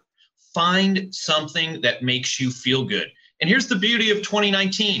better. Find something that makes you feel good. And here's the beauty of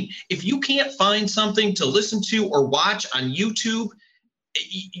 2019. If you can't find something to listen to or watch on YouTube,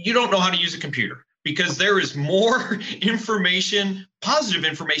 you don't know how to use a computer, because there is more information, positive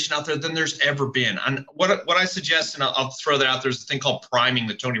information out there than there's ever been. And what I suggest, and I'll throw that out, there's a thing called priming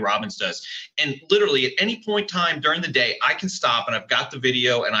that Tony Robbins does. And literally at any point in time during the day, I can stop and I've got the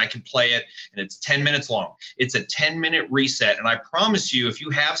video and I can play it, and it's 10 minutes long. It's a 10-minute reset. And I promise you, if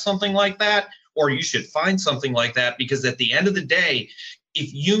you have something like that, or you should find something like that, because at the end of the day,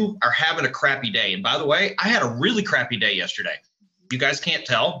 if you are having a crappy day, and by the way, I had a really crappy day yesterday. You guys can't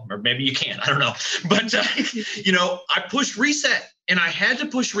tell, or maybe you can, I don't know. But, I pushed reset, and I had to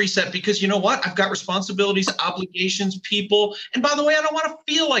push reset because you know what? I've got responsibilities, obligations, people. And by the way, I don't want to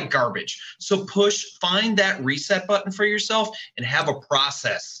feel like garbage. So find that reset button for yourself and have a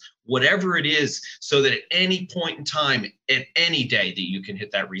process, whatever it is, so that at any point in time, at any day, that you can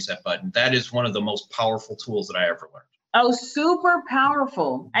hit that reset button. That is one of the most powerful tools that I ever learned. Oh, super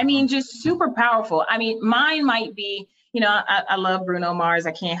powerful. Just super powerful. Mine might be, I love Bruno Mars.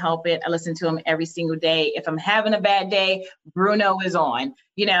 I can't help it. I listen to him every single day. If I'm having a bad day, Bruno is on.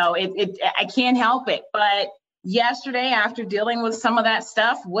 I can't help it. But yesterday, after dealing with some of that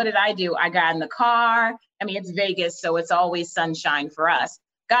stuff, what did I do? I got in the car. It's Vegas, so it's always sunshine for us.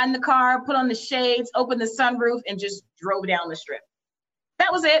 Got in the car, put on the shades, opened the sunroof, and just drove down the strip.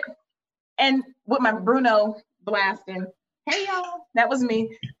 That was it. And with my Bruno blasting, hey y'all, that was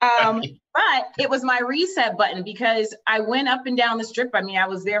me. But it was my reset button, because I went up and down the strip. I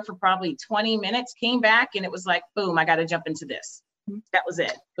was there for probably 20 minutes, came back, and it was like, boom, I got to jump into this. That was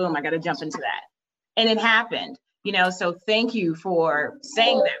it. Boom, I got to jump into that. And it happened. So thank you for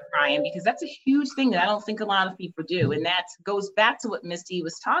saying that, Brian, because that's a huge thing that I don't think a lot of people do. And that goes back to what Misty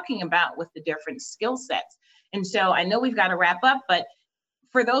was talking about with the different skill sets. And so I know we've got to wrap up, but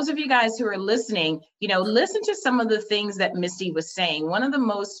for those of you guys who are listening, listen to some of the things that Misty was saying. One of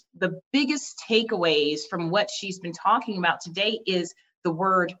the biggest takeaways from what she's been talking about today is the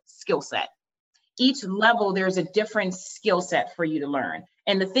word skill set. Each level, there's a different skill set for you to learn.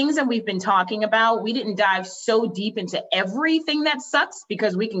 And the things that we've been talking about, we didn't dive so deep into everything that sucks,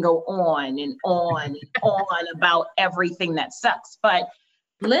 because we can go on and on and on about everything that sucks. But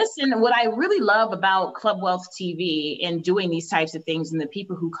listen, what I really love about Club Wealth TV and doing these types of things and the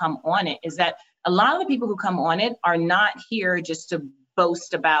people who come on it is that a lot of the people who come on it are not here just to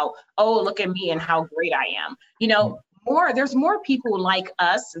boast about, oh, look at me and how great I am. There's more people like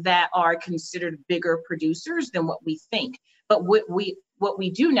us that are considered bigger producers than what we think. But what we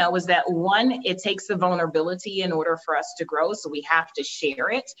do know is that, one, it takes the vulnerability in order for us to grow. So we have to share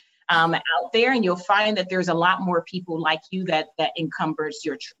it out there, and you'll find that there's a lot more people like you that encumbers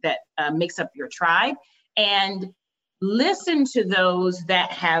that makes up your tribe. And listen to those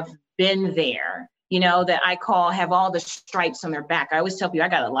that have been there, that I call have all the stripes on their back. I always tell people I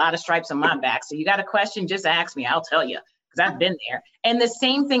got a lot of stripes on my back. So you got a question, just ask me, I'll tell you, because I've been there. And the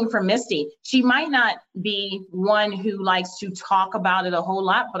same thing for Misty. She might not be one who likes to talk about it a whole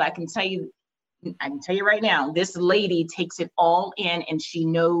lot, but I can tell you right now, this lady takes it all in and she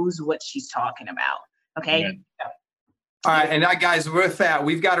knows what she's talking about. Okay. Yeah. All right. And guys, with that,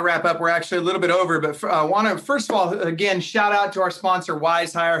 we've got to wrap up. We're actually a little bit over, but I want to, first of all, again, shout out to our sponsor,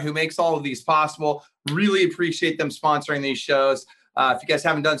 WiseHire, who makes all of these possible. Really appreciate them sponsoring these shows. If you guys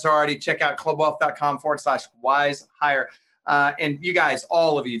haven't done so already, check out clubwealth.com/WiseHire. And you guys,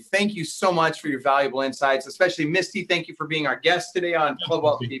 all of you, thank you so much for your valuable insights, especially Misty. Thank you for being our guest today on Club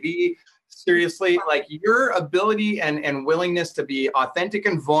Wealth TV. Seriously, like your ability and willingness to be authentic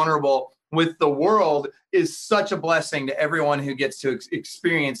and vulnerable with the world is such a blessing to everyone who gets to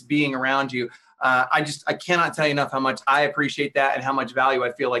experience being around you. I cannot tell you enough how much I appreciate that and how much value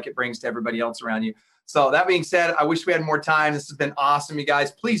I feel like it brings to everybody else around you. So that being said, I wish we had more time. This has been awesome, you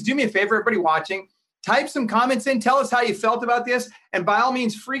guys. Please do me a favor, everybody watching. Type some comments in. Tell us how you felt about this. And by all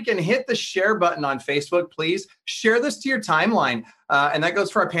means, freaking hit the share button on Facebook, please. Share this to your timeline. And that goes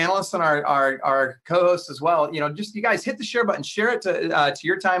for our panelists and our co-hosts as well. Just you guys hit the share button, share it to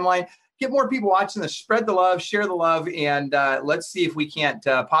your timeline. Get more people watching this, spread the love, share the love, and let's see if we can't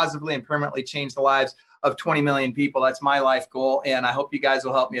positively and permanently change the lives of 20 million people. That's my life goal, and I hope you guys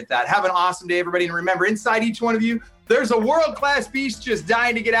will help me with that. Have an awesome day, everybody. And remember, inside each one of you, there's a world-class beast just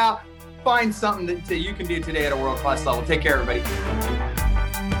dying to get out. Find something that you can do today at a world-class level. Take care, everybody.